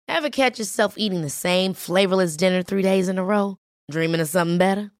Ever catch yourself eating the same flavorless dinner 3 days in a row? Dreaming of something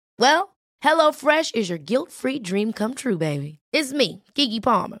better? Well, HelloFresh is your guilt-free dream come true, baby. It's me, Keke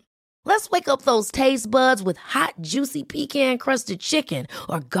Palmer. Let's wake up those taste buds with hot, juicy pecan-crusted chicken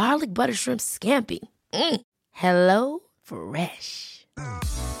or garlic butter shrimp scampi. Hello Fresh.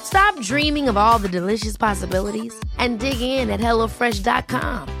 Stop dreaming of all the delicious possibilities and dig in at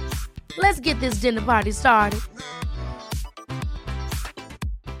HelloFresh.com. Let's get this dinner party started.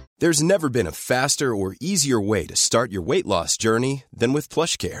 There's never been a faster or easier way to start your weight loss journey than with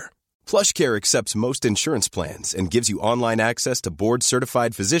PlushCare. PlushCare accepts most insurance plans and gives you online access to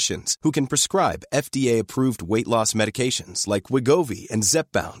board-certified physicians who can prescribe FDA-approved weight loss medications like Wegovy and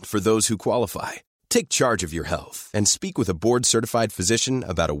Zepbound for those who qualify. Take charge of your health and speak with a board-certified physician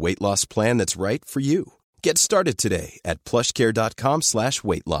about a weight loss plan that's right for you. Get started today at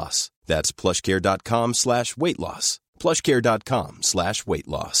plushcare.com/weight loss. That's plushcare.com/weight loss. plushcare.com/weight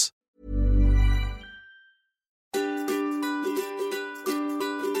loss.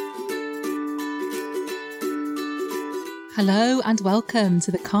 Hello and welcome to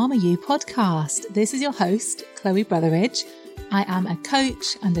the Calmer You podcast. This is your host, Chloe Brotheridge. I am a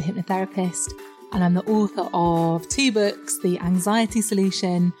coach and a hypnotherapist, and I'm the author of 2 books, The Anxiety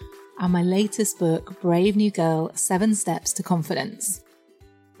Solution and my latest book, Brave New Girl, 7 Steps to Confidence.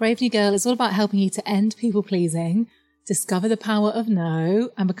 Brave New Girl is all about helping you to end people-pleasing, discover the power of no,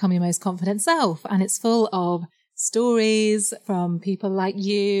 and become your most confident self. And it's full of stories from people like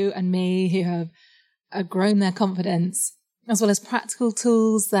you and me who have grown their confidence, as well as practical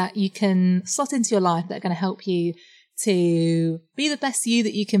tools that you can slot into your life that are going to help you to be the best you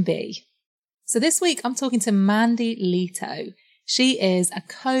that you can be. So this week, I'm talking to Mandy Lehto. She is a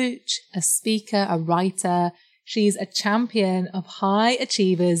coach, a speaker, a writer. She's a champion of high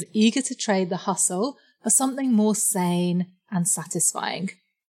achievers eager to trade the hustle for something more sane and satisfying.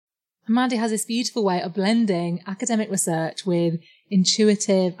 Mandy has this beautiful way of blending academic research with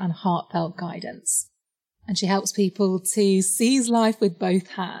intuitive and heartfelt guidance. And she helps people to seize life with both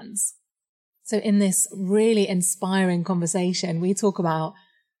hands. So in this really inspiring conversation, we talk about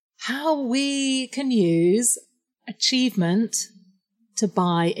how we can use achievement to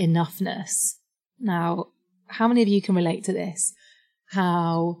buy enoughness. Now, how many of you can relate to this?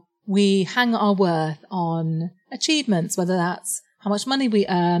 How we hang our worth on achievements, whether that's how much money we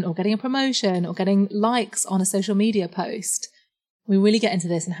earn or getting a promotion or getting likes on a social media post. We really get into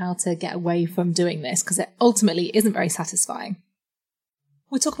this and how to get away from doing this because it ultimately isn't very satisfying.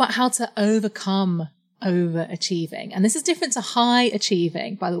 We talk about how to overcome overachieving. And this is different to high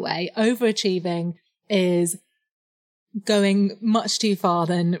achieving, by the way. Overachieving is going much too far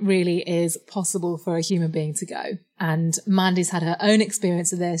than really is possible for a human being to go. And Mandy's had her own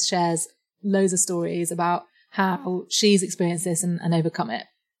experience of this, shares loads of stories about how she's experienced this and overcome it,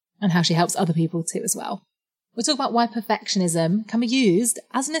 and how she helps other people too as well. We'll talk about why perfectionism can be used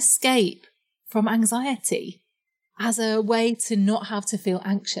as an escape from anxiety, as a way to not have to feel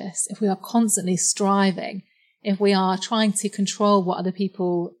anxious if we are constantly striving, if we are trying to control what other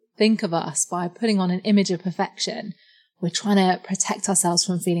people think of us by putting on an image of perfection. We're trying to protect ourselves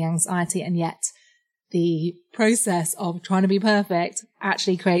from feeling anxiety, and yet the process of trying to be perfect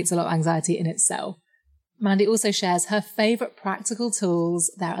actually creates a lot of anxiety in itself. Mandy also shares her favorite practical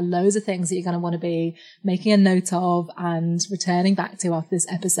tools. There are loads of things that you're going to want to be making a note of and returning back to after this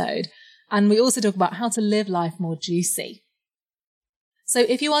episode. And we also talk about how to live life more juicy. So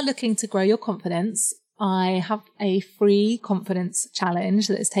if you are looking to grow your confidence, I have a free confidence challenge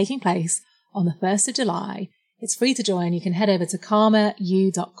that is taking place on the 1st of July. It's free to join. You can head over to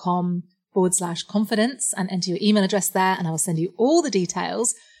calmeryou.com/confidence and enter your email address there, and I will send you all the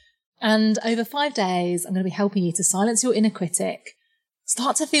details. And over 5 days, I'm going to be helping you to silence your inner critic,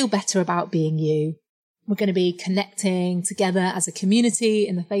 start to feel better about being you. We're going to be connecting together as a community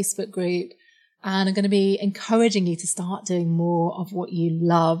in the Facebook group, and I'm going to be encouraging you to start doing more of what you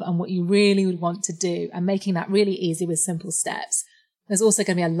love and what you really would want to do, and making that really easy with simple steps. There's also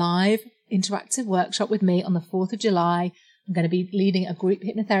going to be a live interactive workshop with me on the 4th of July. I'm going to be leading a group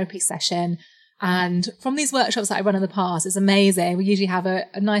hypnotherapy session. And from these workshops that I run in the past, it's amazing. We usually have a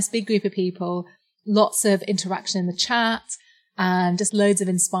nice big group of people, lots of interaction in the chat, and just loads of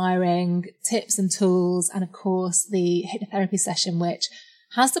inspiring tips and tools. And of course, the hypnotherapy session, which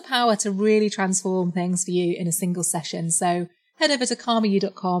has the power to really transform things for you in a single session. So head over to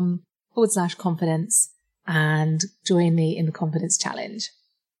calmeryou.com/confidence and join me in the confidence challenge.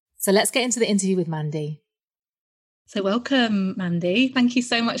 So let's get into the interview with Mandy. So welcome, Mandy. Thank you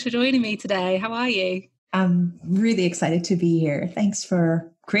so much for joining me today. How are you? I'm really excited to be here. Thanks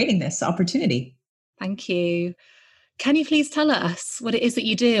for creating this opportunity. Thank you. Can you please tell us what it is that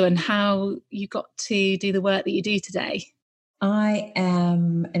you do and how you got to do the work that you do today? I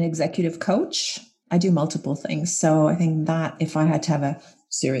am an executive coach. I do multiple things. So I think that if I had to have a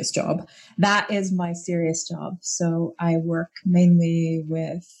serious job, that is my serious job. So I work mainly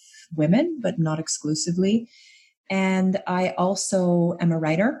with women, but not exclusively. And I also am a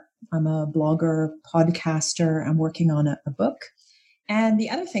writer. I'm a blogger, podcaster. I'm working on a book. And the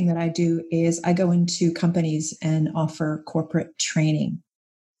other thing that I do is I go into companies and offer corporate training.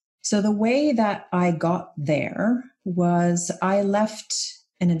 So the way that I got there was I left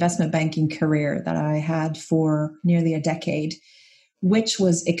an investment banking career that I had for nearly a decade, which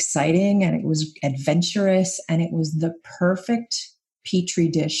was exciting and it was adventurous and it was the perfect petri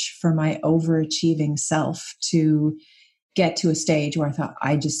dish for my overachieving self to get to a stage where I thought,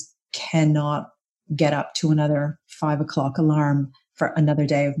 I just cannot get up to another 5 o'clock alarm for another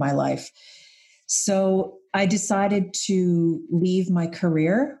day of my life. So I decided to leave my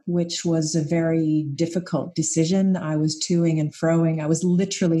career, which was a very difficult decision. I was toing and froing. I was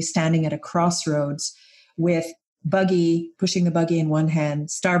literally standing at a crossroads with pushing the buggy in one hand,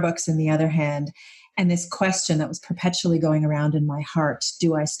 Starbucks in the other hand, and this question that was perpetually going around in my heart.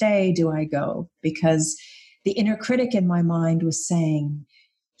 Do I stay? Do I go? Because the inner critic in my mind was saying,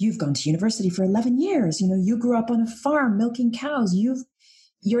 you've gone to university for 11 years. You grew up on a farm milking cows.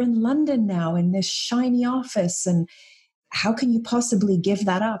 You're in London now in this shiny office. And how can you possibly give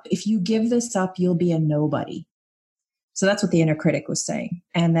that up? If you give this up, you'll be a nobody. So that's what the inner critic was saying.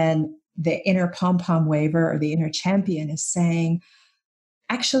 And then the inner pom-pom waver or the inner champion is saying,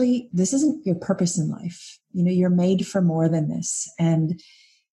 actually, this isn't your purpose in life. You're made for more than this. And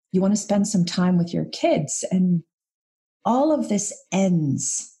you want to spend some time with your kids. And all of this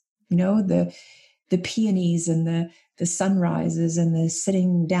ends, the peonies and the sunrises and the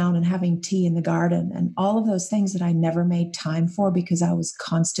sitting down and having tea in the garden and all of those things that I never made time for because I was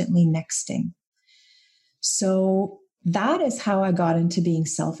constantly nexting. So that is how I got into being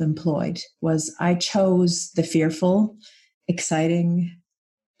self-employed. Was I chose the fearful, exciting,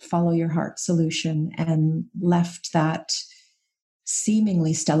 follow your heart solution and left that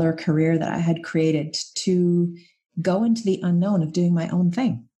seemingly stellar career that I had created to go into the unknown of doing my own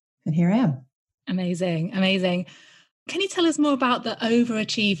thing. And here I am. Amazing. Amazing. Can you tell us more about the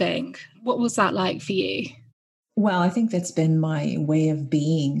overachieving? What was that like for you? Well, I think that's been my way of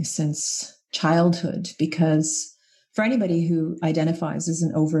being since childhood, because for anybody who identifies as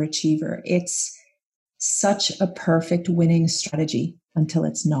an overachiever, it's such a perfect winning strategy until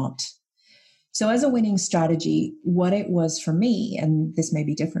it's not. So as a winning strategy, what it was for me, and this may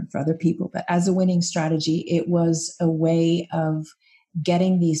be different for other people, but as a winning strategy, it was a way of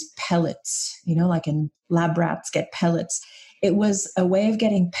getting these pellets, like in lab rats get pellets. It was a way of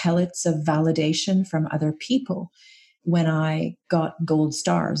getting pellets of validation from other people. When I got gold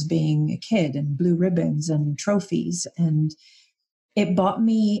stars being a kid and blue ribbons and trophies, and it bought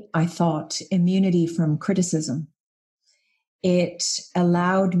me, I thought, immunity from criticism. It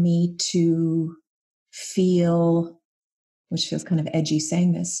allowed me to feel, which feels kind of edgy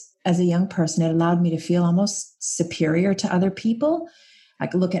saying this, as a young person, it allowed me to feel almost superior to other people.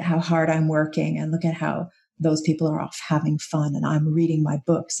 Like, look at how hard I'm working and look at how those people are off having fun and I'm reading my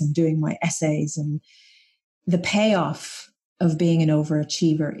books and doing my essays. And the payoff of being an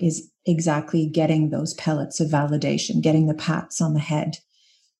overachiever is exactly getting those pellets of validation, getting the pats on the head.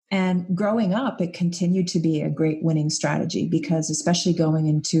 And growing up, it continued to be a great winning strategy because especially going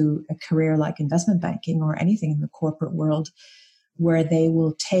into a career like investment banking or anything in the corporate world where they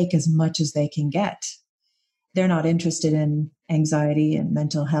will take as much as they can get. They're not interested in anxiety and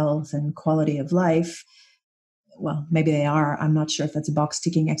mental health and quality of life. Well, maybe they are. I'm not sure if that's a box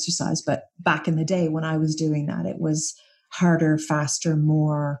ticking exercise, but back in the day when I was doing that, it was harder, faster,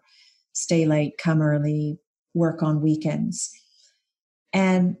 more, stay late, come early, work on weekends.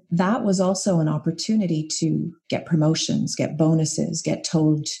 And that was also an opportunity to get promotions, get bonuses, get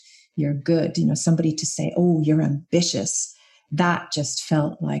told you're good, somebody to say, oh, you're ambitious. That just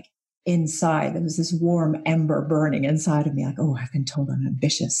felt like inside, there was this warm ember burning inside of me, like, oh, I've been told I'm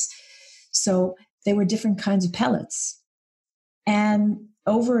ambitious. So they were different kinds of pellets. And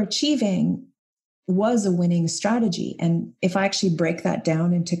overachieving was a winning strategy. And if I actually break that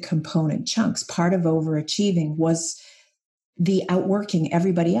down into component chunks, part of overachieving was the outworking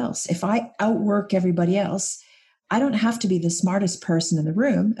everybody else. If I outwork everybody else, I don't have to be the smartest person in the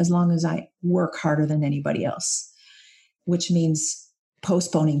room as long as I work harder than anybody else, which means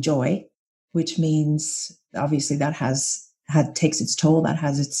postponing joy, which means obviously that takes its toll, that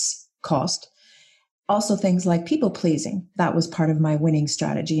has its cost. Also things like people pleasing. That was part of my winning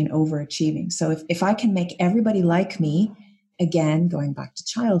strategy in overachieving. So if I can make everybody like me, again, going back to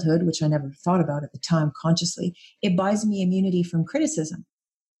childhood, which I never thought about at the time consciously, it buys me immunity from criticism.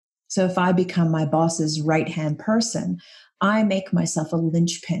 So if I become my boss's right-hand person, I make myself a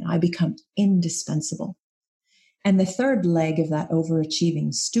linchpin. I become indispensable. And the third leg of that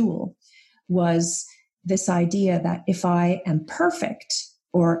overachieving stool was this idea that if I am perfect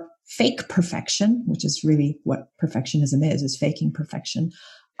or fake perfection, which is really what perfectionism is faking perfection,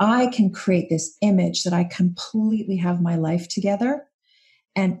 I can create this image that I completely have my life together,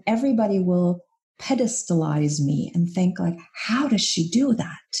 and everybody will pedestalize me and think like, how does she do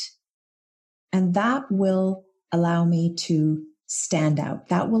that? And that will allow me to stand out.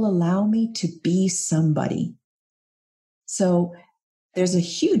 That will allow me to be somebody. So there's a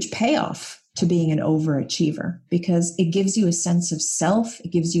huge payoff to being an overachiever because it gives you a sense of self.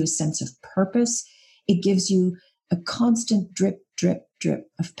 It gives you a sense of purpose. It gives you a constant drip, drip, drip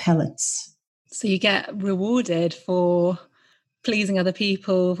of pellets. So you get rewarded for pleasing other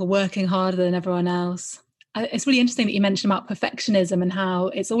people, for working harder than everyone else. It's really interesting that you mentioned about perfectionism and how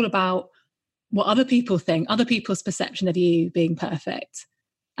it's all about what other people think, other people's perception of you being perfect.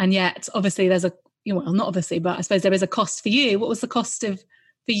 And yet, obviously, there's a, well, not obviously, but I suppose there is a cost for you. What was the cost for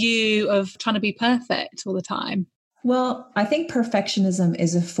you of trying to be perfect all the time? Well, I think perfectionism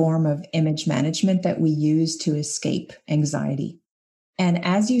is a form of image management that we use to escape anxiety. And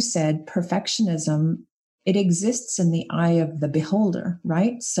as you said, perfectionism, it exists in the eye of the beholder,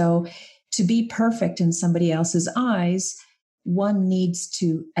 right? So to be perfect in somebody else's eyes, one needs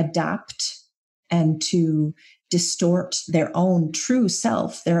to adapt and to distort their own true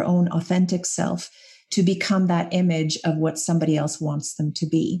self, their own authentic self, to become that image of what somebody else wants them to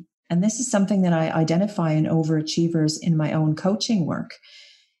be. And this is something that I identify in overachievers in my own coaching work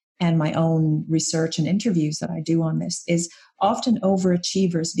and my own research and interviews that I do on this, is often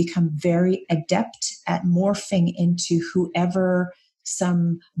overachievers become very adept at morphing into whoever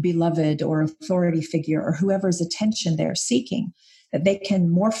some beloved or authority figure or whoever's attention they're seeking, that they can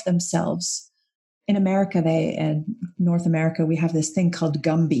morph themselves. In America, and North America, we have this thing called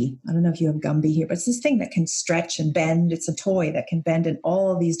Gumby. I don't know if you have Gumby here, but it's this thing that can stretch and bend. It's a toy that can bend in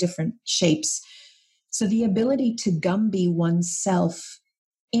all these different shapes. So the ability to Gumby oneself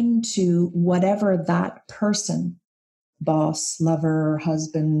into whatever that person, boss, lover,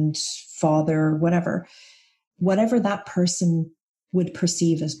 husband, father, whatever that person would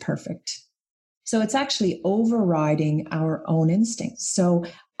perceive as perfect. So it's actually overriding our own instincts. So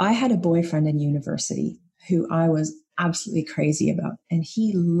I had a boyfriend in university who I was absolutely crazy about, and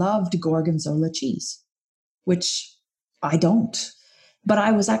he loved gorgonzola cheese, which I don't. But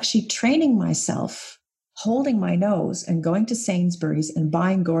I was actually training myself, holding my nose and going to Sainsbury's and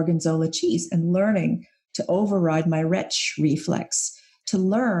buying gorgonzola cheese and learning to override my retch reflex, to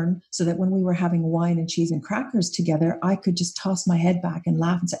learn so that when we were having wine and cheese and crackers together, I could just toss my head back and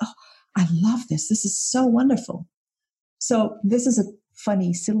laugh and say, oh, I love this. This is so wonderful. So this is a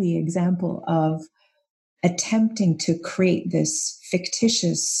funny, silly example of attempting to create this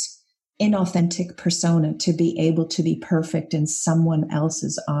fictitious, inauthentic persona to be able to be perfect in someone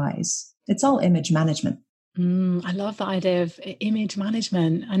else's eyes. It's all image management. I love that idea of image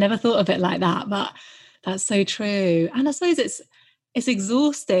management. I never thought of it like that, but that's so true. And I suppose it's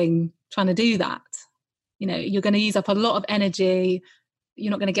exhausting trying to do that. You know, you're going to use up a lot of energy.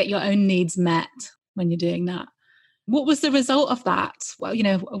 You're not going to get your own needs met when you're doing that. What was the result of that? Well, you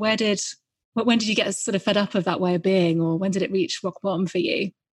know, when did you get sort of fed up of that way of being, or when did it reach rock bottom for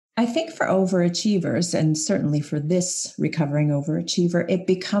you? I think for overachievers, and certainly for this recovering overachiever, it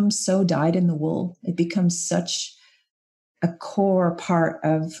becomes so dyed in the wool. It becomes such a core part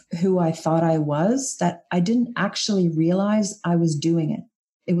of who I thought I was that I didn't actually realize I was doing it.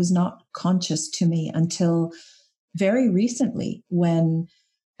 It was not conscious to me until very recently, when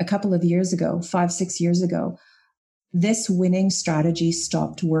a couple of years ago, 5-6 years ago, this winning strategy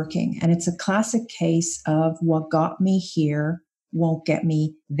stopped working. And it's a classic case of what got me here won't get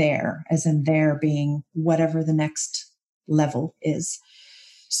me there, as in there being whatever the next level is.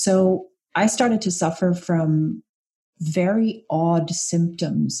 So I started to suffer from very odd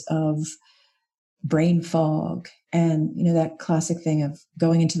symptoms of brain fog and, you know, that classic thing of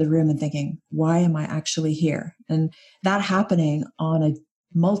going into the room and thinking, why am I actually here? And that happening on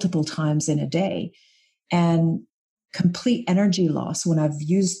multiple times in a day, and complete energy loss when I've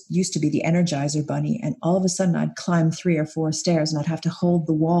used to be the Energizer Bunny, and all of a sudden I'd climb 3 or 4 stairs and I'd have to hold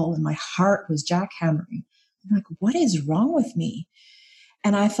the wall and my heart was jackhammering. I'm like, what is wrong with me?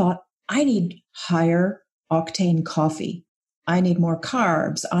 And I thought, I need higher octane coffee. I need more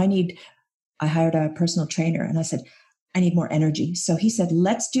carbs. I hired a personal trainer and I said, I need more energy. So he said,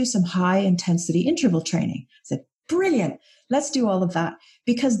 let's do some high intensity interval training. I said, brilliant. Let's do all of that,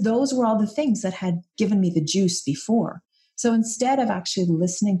 because those were all the things that had given me the juice before. So instead of actually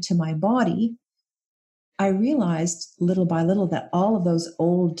listening to my body, I realized little by little that all of those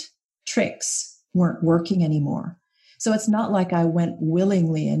old tricks weren't working anymore. So it's not like I went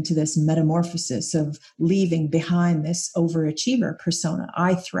willingly into this metamorphosis of leaving behind this overachiever persona.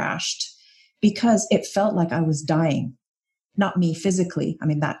 I thrashed because it felt like I was dying. Not me physically, I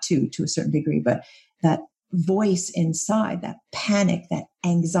mean, that too, to a certain degree, but that voice inside, that panic, that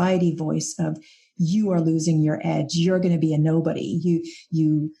anxiety voice of, you are losing your edge. You're going to be a nobody.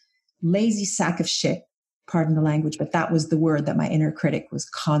 You lazy sack of shit, pardon the language, but that was the word that my inner critic was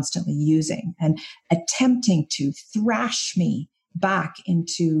constantly using and attempting to thrash me back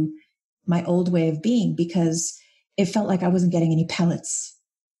into my old way of being, because it felt like I wasn't getting any pellets.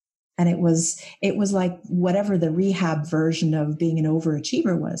 And it was like whatever the rehab version of being an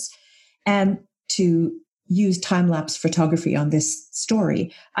overachiever was. And to use time-lapse photography on this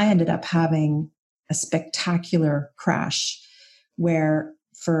story, I ended up having a spectacular crash where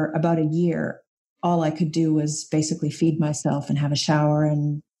for about a year, all I could do was basically feed myself and have a shower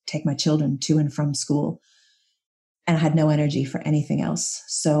and take my children to and from school. And I had no energy for anything else.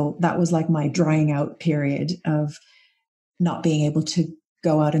 So that was like my drying out period of not being able to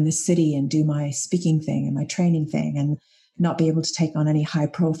go out in the city and do my speaking thing and my training thing and not be able to take on any high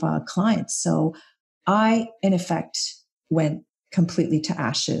profile clients. So I, in effect, went completely to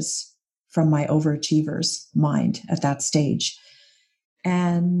ashes from my overachiever's mind at that stage.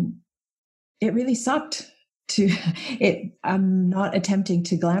 And it really sucked to it. I'm not attempting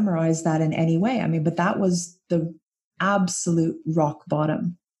to glamorize that in any way. I mean, but that was the absolute rock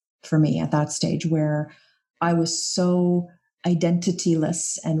bottom for me at that stage, where I was so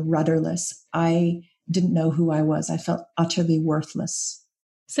identityless and rudderless. I didn't know who I was. I felt utterly worthless.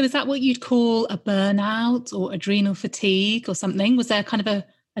 So is that what you'd call a burnout or adrenal fatigue or something? Was there kind of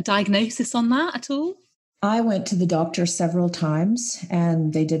a diagnosis on that at all? I went to the doctor several times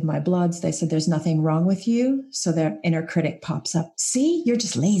and they did my bloods. They said, there's nothing wrong with you. So their inner critic pops up. See, you're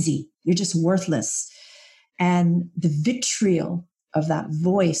just lazy. You're just worthless. And the vitriol of that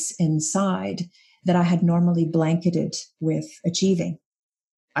voice inside that I had normally blanketed with achieving,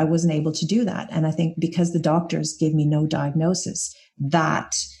 I wasn't able to do that. And I think because the doctors gave me no diagnosis,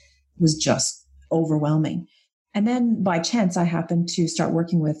 that was just overwhelming. And then by chance, I happened to start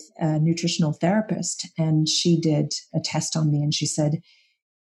working with a nutritional therapist, and she did a test on me and she said,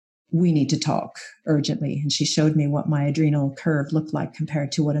 we need to talk urgently. And she showed me what my adrenal curve looked like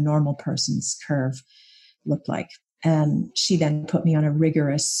compared to what a normal person's curve looked like. And she then put me on a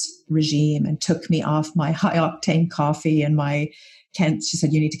rigorous regime and took me off my high octane coffee and she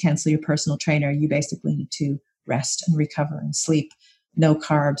said, you need to cancel your personal trainer. You basically need to rest and recover and sleep. No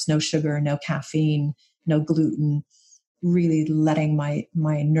carbs, no sugar, no caffeine, no gluten, really letting my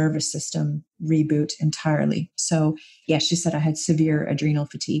nervous system reboot entirely. So yeah, she said I had severe adrenal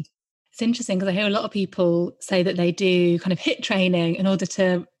fatigue. It's interesting because I hear a lot of people say that they do kind of HIIT training in order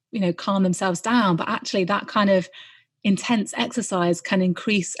to, calm themselves down. But actually that kind of intense exercise can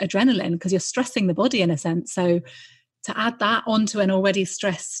increase adrenaline because you're stressing the body in a sense. So to add that onto an already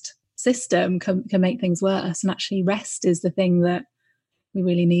stressed system can make things worse. And actually rest is the thing that we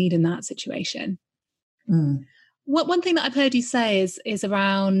really need in that situation. One thing that I've heard you say is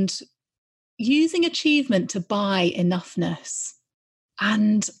around using achievement to buy enoughness.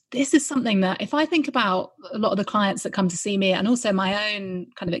 And this is something that if I think about a lot of the clients that come to see me and also my own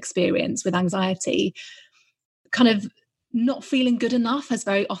kind of experience with anxiety, kind of not feeling good enough is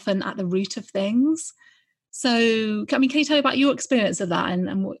very often at the root of things. So, can you tell me about your experience of that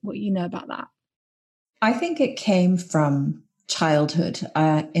and what you know about that? I think it came from childhood.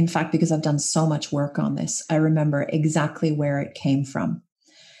 In fact, because I've done so much work on this, I remember exactly where it came from.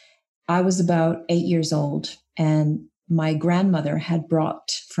 I was about 8 years old and my grandmother had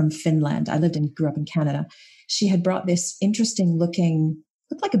brought from Finland. I grew up in Canada. She had brought this interesting looking,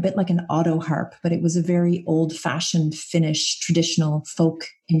 looked like a bit like an auto harp, but it was a very old fashioned Finnish traditional folk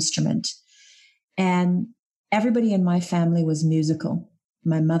instrument. And everybody in my family was musical.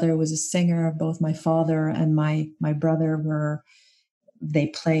 My mother was a singer. Both my father and my brother they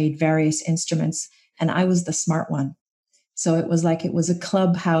played various instruments, and I was the smart one. So it was like it was a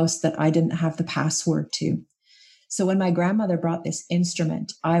clubhouse that I didn't have the password to. So when my grandmother brought this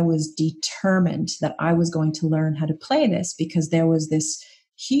instrument, I was determined that I was going to learn how to play this because there was this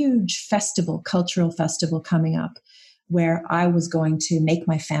huge cultural festival coming up where I was going to make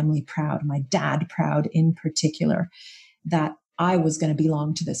my family proud, my dad proud in particular, that I was going to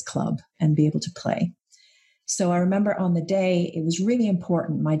belong to this club and be able to play. So I remember on the day, it was really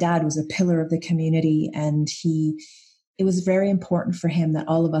important. My dad was a pillar of the community, and it was very important for him that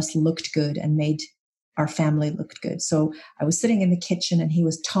all of us looked good and made our family looked good. So I was sitting in the kitchen and he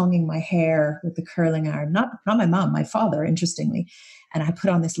was tonging my hair with the curling iron, not my mom, my father, interestingly. And I put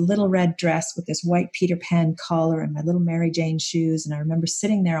on this little red dress with this white Peter Pan collar and my little Mary Jane shoes. And I remember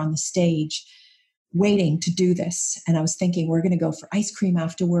sitting there on the stage waiting to do this. And I was thinking, we're going to go for ice cream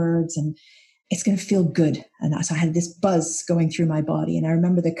afterwards and it's going to feel good. And so I had this buzz going through my body. And I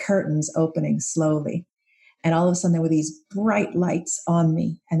remember the curtains opening slowly. And all of a sudden there were these bright lights on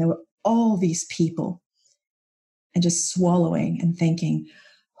me. And there were all these people. And just swallowing and thinking.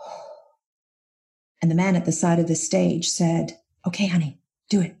 And the man at the side of the stage said, okay, honey,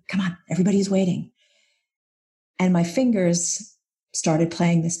 do it. Come on. Everybody's waiting. And my fingers started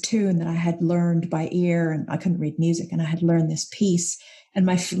playing this tune that I had learned by ear, and I couldn't read music, and I had learned this piece, and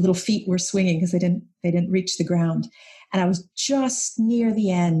my little feet were swinging because they didn't reach the ground. And I was just near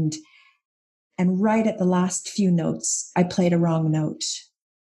the end. And right at the last few notes, I played a wrong note.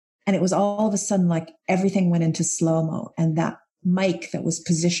 And it was all of a sudden like everything went into slow-mo. And that mic that was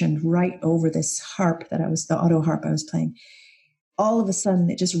positioned right over this harp the auto harp I was playing, all of a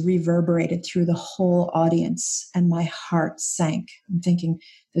sudden it just reverberated through the whole audience and my heart sank. I'm thinking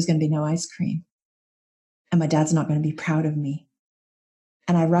there's going to be no ice cream and my dad's not going to be proud of me.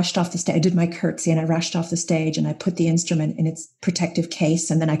 And I rushed off the stage. I did my curtsy and I rushed off the stage and I put the instrument in its protective case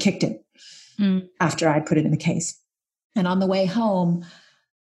and then I kicked it after I put it in the case. And on the way home,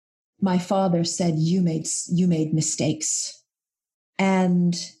 my father said, you made mistakes.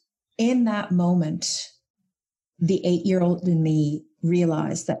 And in that moment, the 8-year-old in me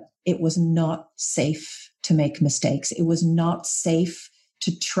realized that it was not safe to make mistakes. It was not safe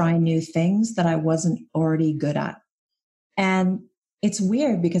to try new things that I wasn't already good at. And it's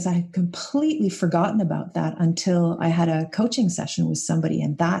weird because I had completely forgotten about that until I had a coaching session with somebody,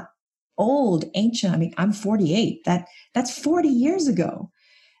 and that old ancient, I'm 48. That's 40 years ago.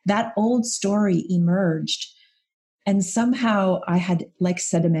 That old story emerged. And somehow I had like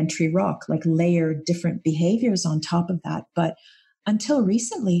sedimentary rock, like layered different behaviors on top of that. But until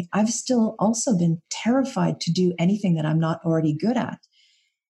recently, I've still also been terrified to do anything that I'm not already good at.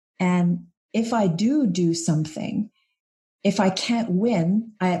 And if I do something, if I can't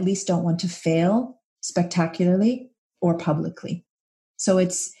win, I at least don't want to fail spectacularly or publicly. So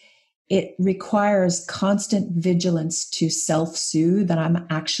it requires constant vigilance to self-soothe that I'm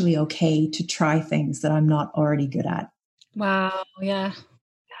actually okay to try things that I'm not already good at. Wow. Yeah.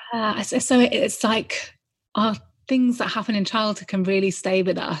 So it's like our things that happen in childhood can really stay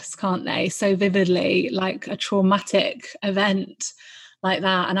with us, can't they? So vividly, like a traumatic event like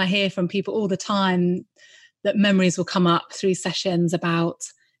that. And I hear from people all the time that memories will come up through sessions about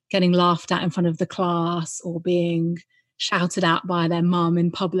getting laughed at in front of the class or being shouted at by their mum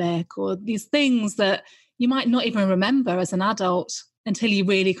in public, or these things that you might not even remember as an adult until you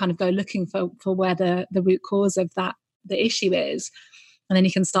really kind of go looking for where the root cause of the issue is. And then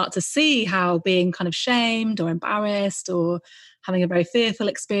you can start to see how being kind of shamed or embarrassed or having a very fearful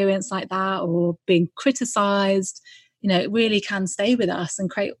experience like that or being criticized, it really can stay with us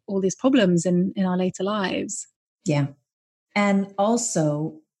and create all these problems in our later lives. Yeah. And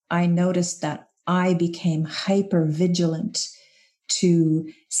also I noticed that I became hyper vigilant to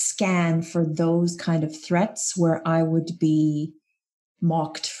scan for those kind of threats where I would be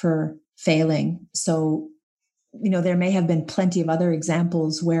mocked for failing. So, there may have been plenty of other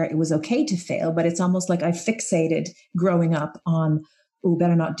examples where it was okay to fail, but it's almost like I fixated growing up on,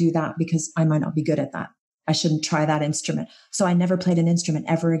 better not do that because I might not be good at that. I shouldn't try that instrument. So I never played an instrument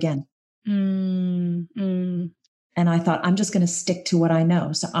ever again. And I thought, I'm just going to stick to what I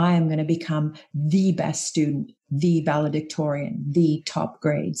know. So I am going to become the best student, the valedictorian, the top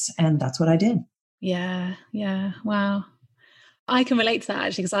grades. And that's what I did. Yeah. Yeah. Wow. I can relate to that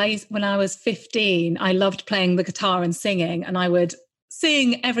actually, because when I was 15, I loved playing the guitar and singing, and I would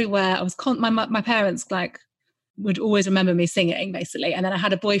sing everywhere. I was my parents would always remember me singing basically. And then I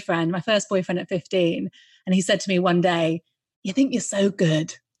had a boyfriend, my first boyfriend at 15. And he said to me one day, you think you're so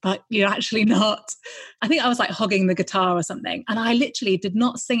good, but you're actually not. I think I was like hogging the guitar or something. And I literally did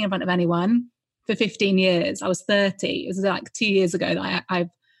not sing in front of anyone for 15 years. I was 30. It was like 2 years ago that I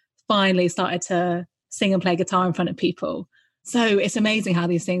finally started to sing and play guitar in front of people. So it's amazing how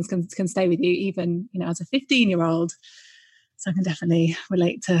these things can stay with you, even, as a 15-year-old. So I can definitely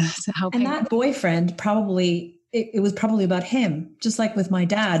relate to how. And that boyfriend it was probably about him, just like with my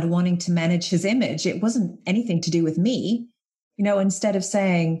dad wanting to manage his image. It wasn't anything to do with me. Instead of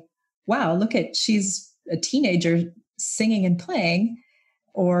saying, wow, she's a teenager singing and playing,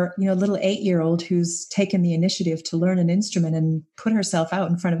 or, a little 8-year-old who's taken the initiative to learn an instrument and put herself out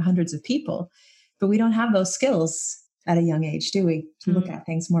in front of hundreds of people. But we don't have those skills at a young age, do we? To look at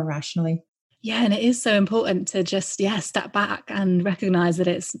things more rationally. Yeah, and it is so important to just, step back and recognize that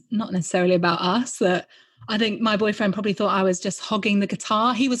it's not necessarily about us. That I think my boyfriend probably thought I was just hogging the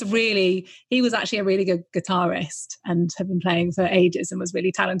guitar. He was actually a really good guitarist and had been playing for ages and was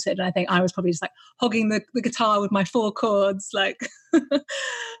really talented. And I think I was probably just like hogging the guitar with my 4 chords. Like,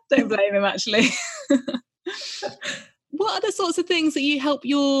 don't blame him, actually. What are the sorts of things that you help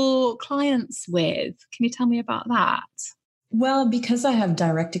your clients with? Can you tell me about that? Well, because I have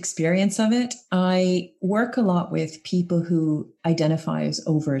direct experience of it, I work a lot with people who identify as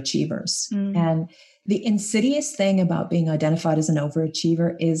overachievers. And the insidious thing about being identified as an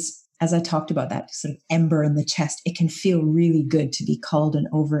overachiever is, as I talked about, that sort of ember in the chest, it can feel really good to be called an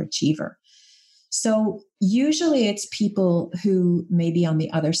overachiever. So usually it's people who may be on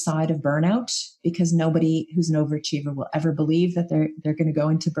the other side of burnout, because nobody who's an overachiever will ever believe that they're going to go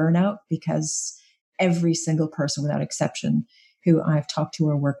into burnout, because every single person without exception who I've talked to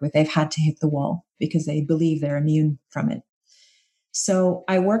or worked with, they've had to hit the wall because they believe they're immune from it. So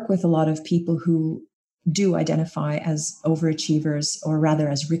I work with a lot of people who do identify as overachievers, or rather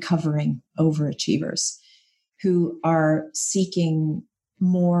as recovering overachievers, who are seeking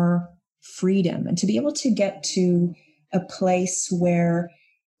more freedom and to be able to get to a place where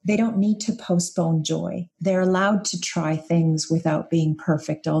they don't need to postpone joy. They're allowed to try things without being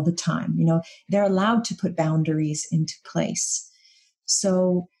perfect all the time. They're allowed to put boundaries into place.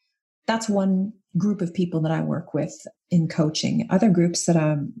 So that's one group of people that I work with in coaching.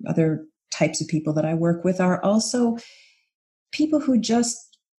 Other types of people that I work with are also people who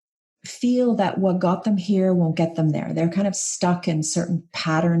just feel that what got them here won't get them there. They're kind of stuck in certain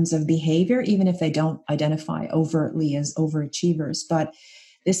patterns of behavior, even if they don't identify overtly as overachievers. But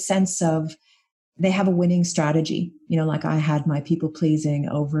this sense of they have a winning strategy, like I had my people pleasing,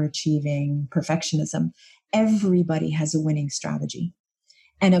 overachieving, perfectionism. Everybody has a winning strategy.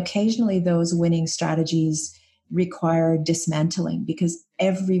 And occasionally those winning strategies require dismantling, because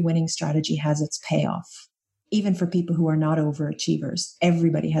every winning strategy has its payoff. Even for people who are not overachievers,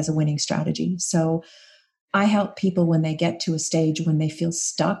 everybody has a winning strategy. So I help people when they get to a stage when they feel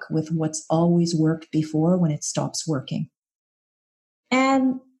stuck with what's always worked before, when it stops working.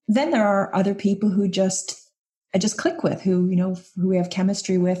 And then there are other people who I just click with, who we have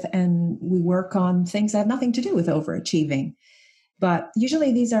chemistry with, and we work on things that have nothing to do with overachieving. But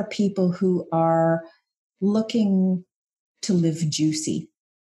usually these are people who are looking to live juicy.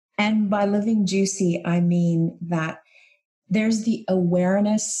 And by living juicy, I mean that there's the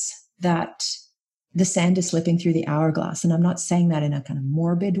awareness that the sand is slipping through the hourglass. And I'm not saying that in a kind of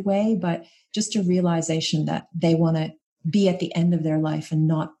morbid way, but just a realization that they want to be at the end of their life and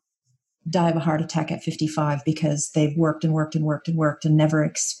not die of a heart attack at 55 because they've worked and worked and worked and worked and never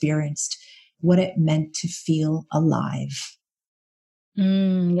experienced what it meant to feel alive.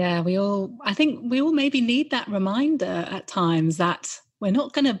 Yeah, I think we all maybe need that reminder at times that we're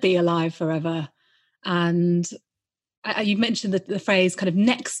not going to be alive forever. And you mentioned the phrase kind of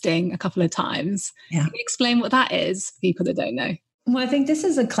nexting a couple of times. Yeah. Can you explain what that is for people that don't know? Well, I think this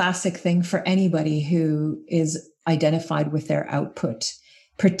is a classic thing for anybody who is identified with their output,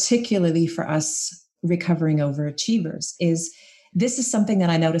 particularly for us recovering overachievers. This is something that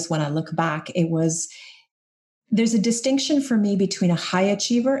I noticed when I look back. There's a distinction for me between a high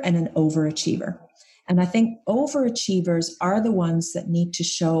achiever and an overachiever. And I think overachievers are the ones that need to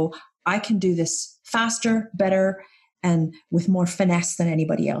show, I can do this faster, better, and with more finesse than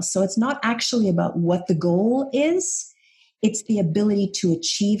anybody else. So it's not actually about what the goal is. It's the ability to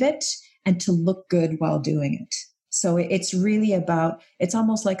achieve it and to look good while doing it. So it's really it's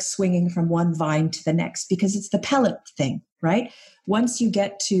almost like swinging from one vine to the next, because it's the pellet thing, right? Once you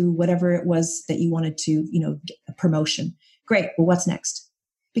get to whatever it was that you wanted to, get a promotion, great. Well, what's next?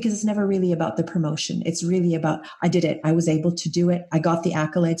 Because it's never really about the promotion. It's really about, I did it. I was able to do it. I got the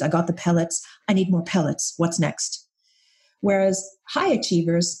accolades. I got the pellets. I need more pellets. What's next? Whereas high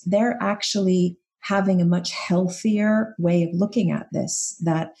achievers, they're actually having a much healthier way of looking at this,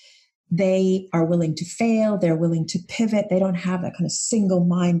 that they are willing to fail. They're willing to pivot. They don't have that kind of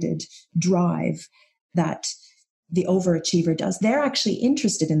single-minded drive that the overachiever does. They're actually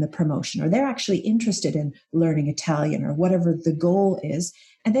interested in the promotion, or they're actually interested in learning Italian, or whatever the goal is.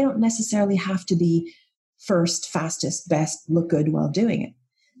 And they don't necessarily have to be first, fastest, best, look good while doing it.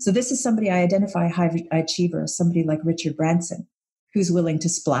 So this is somebody I identify high achiever as somebody like Richard Branson, who's willing to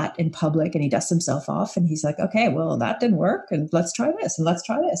splat in public, and he dusts himself off and he's like, okay, well, that didn't work, and let's try this and let's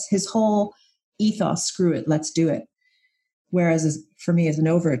try this. His whole ethos, screw it, let's do it. Whereas for me as an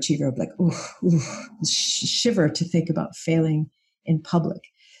overachiever, I'd be like, shiver to think about failing in public.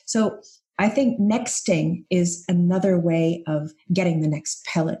 So I think nexting is another way of getting the next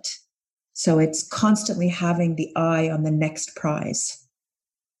pellet. So it's constantly having the eye on the next prize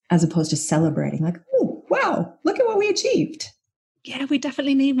as opposed to celebrating like, oh, wow, look at what we achieved. Yeah, we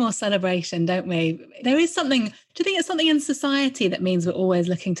definitely need more celebration, don't we? There is something, do you think it's something in society that means we're always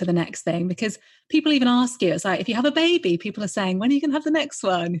looking to the next thing? Because people even ask you, it's like, if you have a baby, people are saying, when are you going to have the next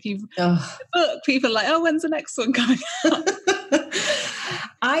one? If you've a book, people are like, oh, when's the next one coming out?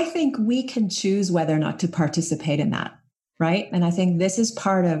 I think we can choose whether or not to participate in that, right? And I think this is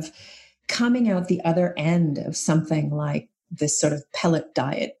part of coming out the other end of something like this sort of pellet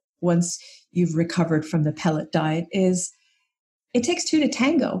diet. Once you've recovered from the pellet diet, is it takes two to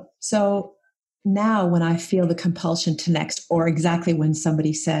tango. So now when I feel the compulsion to next, or exactly when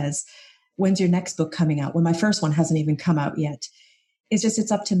somebody says, when's your next book coming out? When my first one hasn't even come out yet.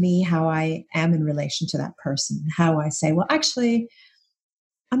 It's up to me how I am in relation to that person, how I say, well, actually,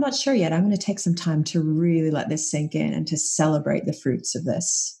 I'm not sure yet. I'm going to take some time to really let this sink in and to celebrate the fruits of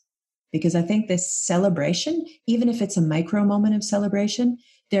this. Because I think this celebration, even if it's a micro moment of celebration,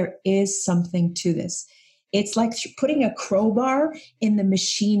 there is something to this. It's like putting a crowbar in the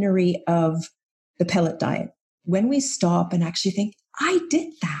machinery of the pellet diet. When we stop and actually think, I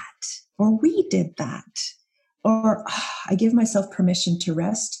did that, or we did that, or I give myself permission to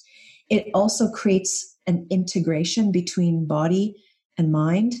rest, it also creates an integration between body and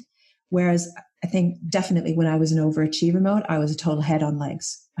mind. Whereas I think definitely when I was in overachiever mode, I was a total head on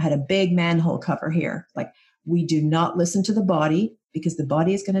legs. I had a big manhole cover here. Like, we do not listen to the body because the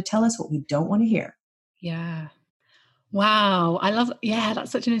body is going to tell us what we don't want to hear. Yeah. Wow.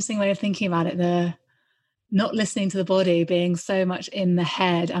 That's such an interesting way of thinking about it. The not listening to the body, being so much in the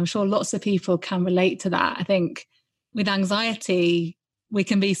head. I'm sure lots of people can relate to that. I think with anxiety, we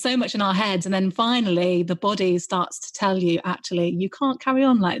can be so much in our heads, and then finally the body starts to tell you, actually, you can't carry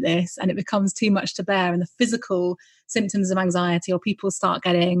on like this, and it becomes too much to bear. And the physical symptoms of anxiety, or people start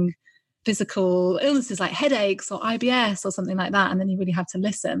getting physical illnesses like headaches or IBS or something like that, and then you really have to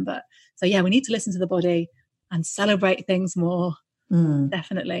listen. But so yeah, we need to listen to the body and celebrate things more.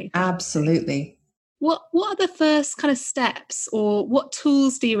 Definitely. Absolutely. What are the first kind of steps, or what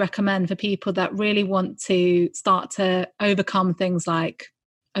tools do you recommend for people that really want to start to overcome things like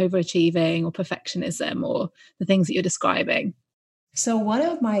overachieving or perfectionism or the things that you're describing? So one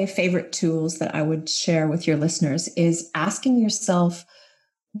of my favorite tools that I would share with your listeners is asking yourself,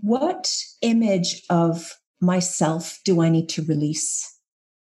 what image of myself do I need to release?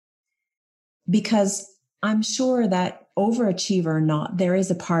 Because I'm sure that overachiever or not, there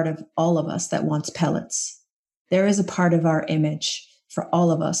is a part of all of us that wants pellets. There is a part of our image for all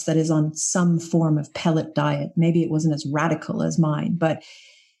of us that is on some form of pellet diet. Maybe it wasn't as radical as mine, but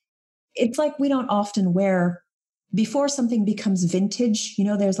it's like we don't often wear, before something becomes vintage,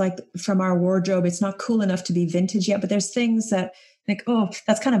 there's like from our wardrobe, it's not cool enough to be vintage yet, but there's things that like, oh,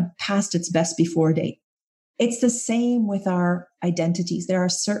 that's kind of past its best before date. It's the same with our identities. There are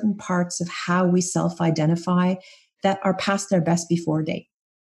certain parts of how we self-identify that are past their best before date.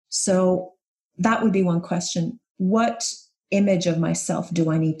 So that would be one question. What image of myself do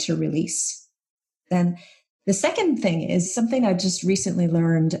I need to release? Then the second thing is something I just recently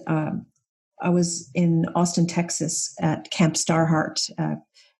learned. I was in Austin, Texas at Camp Starheart, a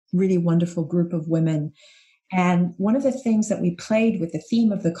really wonderful group of women. And one of the things that we played with, the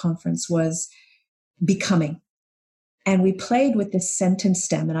theme of the conference was becoming. And we played with this sentence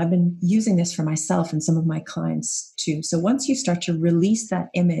stem, and I've been using this for myself and some of my clients too. So once you start to release that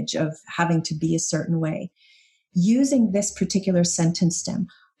image of having to be a certain way, using this particular sentence stem,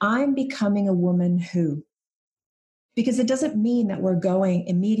 I'm becoming a woman who, because it doesn't mean that we're going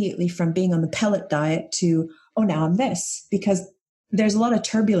immediately from being on the pellet diet to, oh, now I'm this, because there's a lot of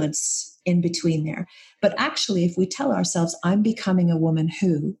turbulence in between there. But actually, if we tell ourselves, I'm becoming a woman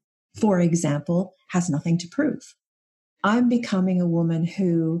who, for example, has nothing to prove. I'm becoming a woman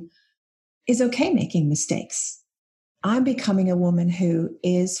who is okay making mistakes. I'm becoming a woman who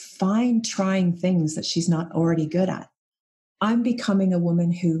is fine trying things that she's not already good at. I'm becoming a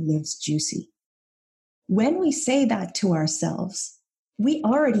woman who lives juicy. When we say that to ourselves, we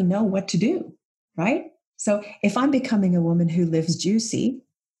already know what to do, right? So if I'm becoming a woman who lives juicy,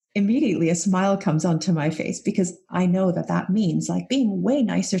 immediately a smile comes onto my face because I know that that means like being way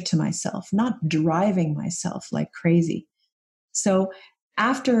nicer to myself, not driving myself like crazy. So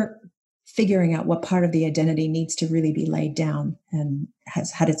after figuring out what part of the identity needs to really be laid down and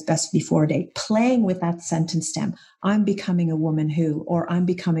has had its best before date, playing with that sentence stem, I'm becoming a woman who, or I'm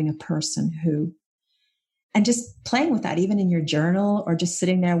becoming a person who, And just playing with that, even in your journal or just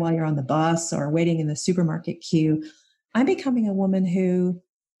sitting there while you're on the bus or waiting in the supermarket queue, I'm becoming a woman who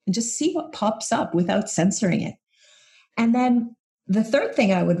just see what pops up without censoring it. And then the third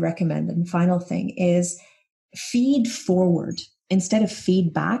thing I would recommend, and final thing, is feed forward instead of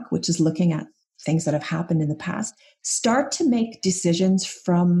feedback, which is looking at things that have happened in the past. Start to make decisions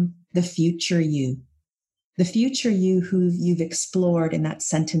from the future you. The future you who you've explored in that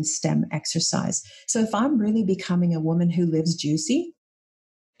sentence stem exercise. So if I'm really becoming a woman who lives juicy,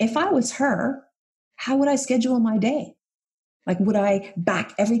 if I was her, how would I schedule my day? Like, would I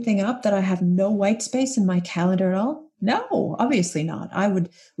back everything up that I have no white space in my calendar at all? No, obviously not. I would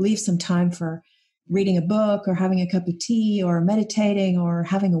leave some time for reading a book or having a cup of tea or meditating or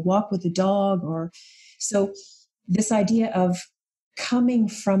having a walk with the dog. Or so this idea of coming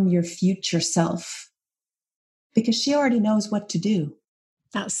from your future self, because she already knows what to do.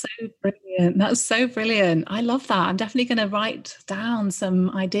 That's so brilliant. That's so brilliant. I love that. I'm definitely going to write down some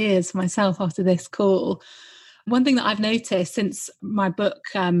ideas for myself after this call. One thing that I've noticed since my book,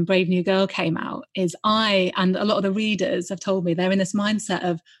 Brave New Girl, came out is I and a lot of the readers have told me they're in this mindset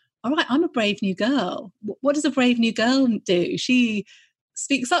of, all right, I'm a brave new girl. What does a brave new girl do? She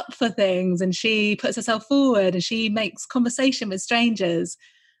speaks up for things and she puts herself forward and she makes conversation with strangers.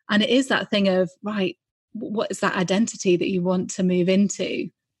 And it is that thing of, right, what is that identity that you want to move into,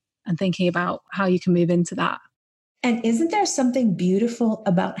 and thinking about how you can move into that. And isn't there something beautiful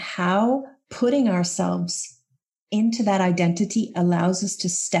about how putting ourselves into that identity allows us to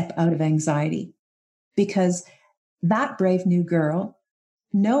step out of anxiety? Because that brave new girl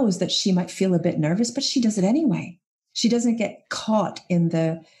knows that she might feel a bit nervous, but she does it anyway. She doesn't get caught in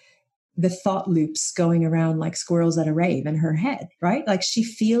the thought loops going around like squirrels at a rave in her head, right? Like she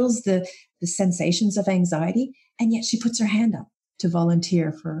feels the sensations of anxiety, and yet she puts her hand up to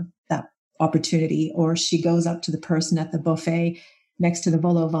volunteer for that opportunity. Or she goes up to the person at the buffet next to the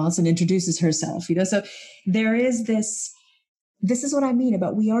vol au vent and introduces herself, So there is this is what I mean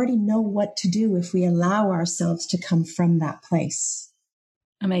about we already know what to do if we allow ourselves to come from that place.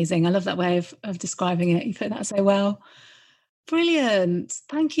 Amazing. I love that way of describing it. You put that so well. Brilliant.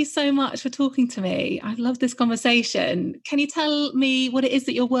 Thank you so much for talking to me. I love this conversation. Can you tell me what it is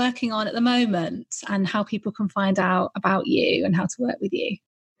that you're working on at the moment and how people can find out about you and how to work with you?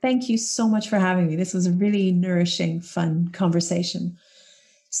 Thank you so much for having me. This was a really nourishing, fun conversation.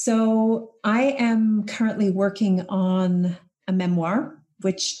 So I am currently working on a memoir,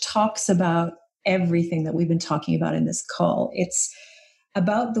 which talks about everything that we've been talking about in this call. It's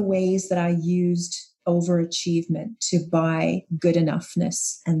about the ways that I used overachievement to buy good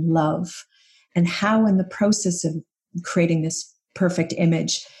enoughness and love, and how in the process of creating this perfect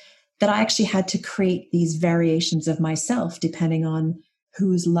image that I actually had to create these variations of myself depending on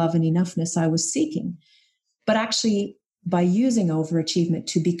whose love and enoughness I was seeking. But actually, by using overachievement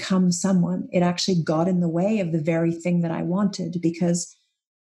to become someone, it actually got in the way of the very thing that I wanted. Because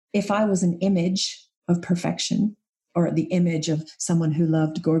if I was an image of perfection, or the image of someone who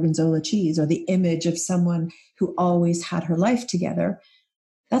loved gorgonzola cheese, or the image of someone who always had her life together,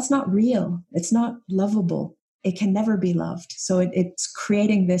 that's not real. It's not lovable. It can never be loved. So it's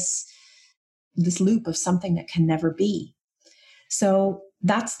creating this loop of something that can never be. So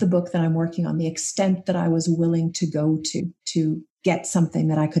that's the book that I'm working on, the extent that I was willing to go to get something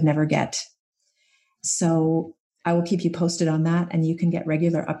that I could never get. So I will keep you posted on that, and you can get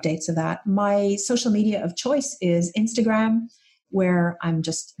regular updates of that. My social media of choice is Instagram, where I'm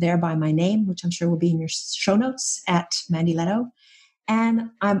just there by my name, which I'm sure will be in your show notes, at Mandy Lehto. And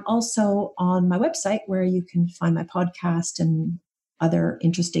I'm also on my website, where you can find my podcast and other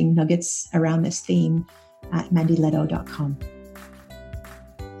interesting nuggets around this theme at mandylehto.com.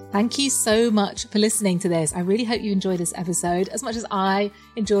 Thank you so much for listening to this. I really hope you enjoyed this episode as much as I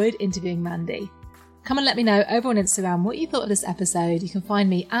enjoyed interviewing Mandy. Come and let me know over on Instagram what you thought of this episode. You can find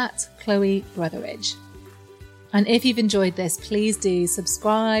me at Chloe Brotheridge. And if you've enjoyed this, please do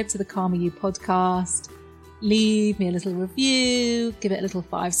subscribe to the Calmer You podcast. Leave me a little review, give it a little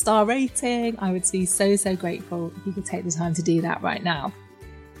 5-star rating. I would be so grateful if you could take the time to do that right now.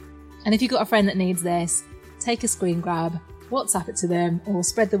 And if you've got a friend that needs this, take a screen grab, WhatsApp it to them, or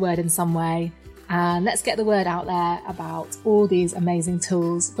spread the word in some way. And let's get the word out there about all these amazing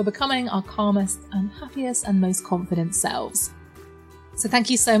tools for becoming our calmest and happiest and most confident selves. So thank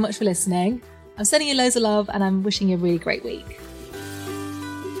you so much for listening. I'm sending you loads of love, and I'm wishing you a really great week.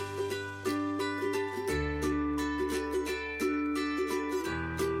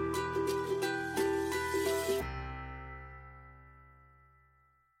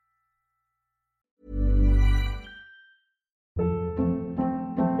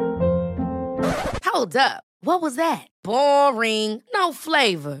 Hold up. What was that? Boring. No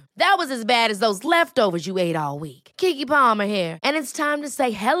flavor. That was as bad as those leftovers you ate all week. Keke Palmer here, and it's time to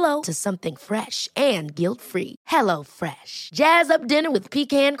say hello to something fresh and guilt-free. Hello Fresh. Jazz up dinner with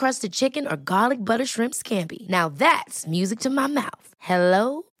pecan-crusted chicken or garlic butter shrimp scampi. Now that's music to my mouth.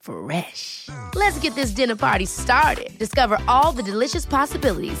 Hello Fresh. Let's get this dinner party started. Discover all the delicious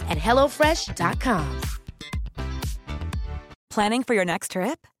possibilities at hellofresh.com. Planning for your next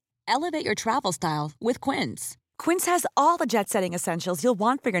trip? Elevate your travel style with Quince. Quince has all the jet-setting essentials you'll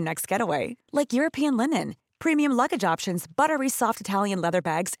want for your next getaway, like European linen, premium luggage options, buttery soft Italian leather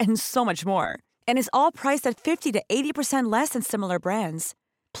bags, and so much more. And is all priced at 50 to 80% less than similar brands.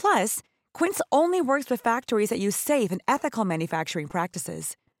 Plus, Quince only works with factories that use safe and ethical manufacturing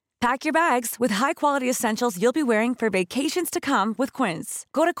practices. Pack your bags with high-quality essentials you'll be wearing for vacations to come with Quince.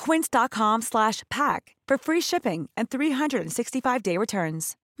 Go to quince.com/pack for free shipping and 365-day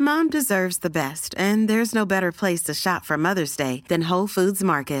returns. Mom deserves the best, and there's no better place to shop for Mother's Day than Whole Foods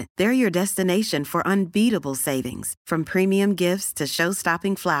Market. They're your destination for unbeatable savings, from premium gifts to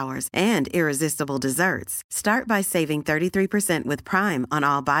show-stopping flowers and irresistible desserts. Start by saving 33% with Prime on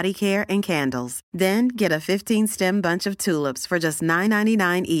all body care and candles. Then get a 15-stem bunch of tulips for just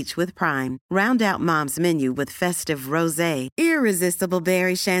 $9.99 each with Prime. Round out Mom's menu with festive rosé, irresistible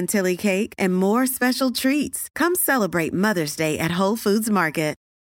berry chantilly cake, and more special treats. Come celebrate Mother's Day at Whole Foods Market.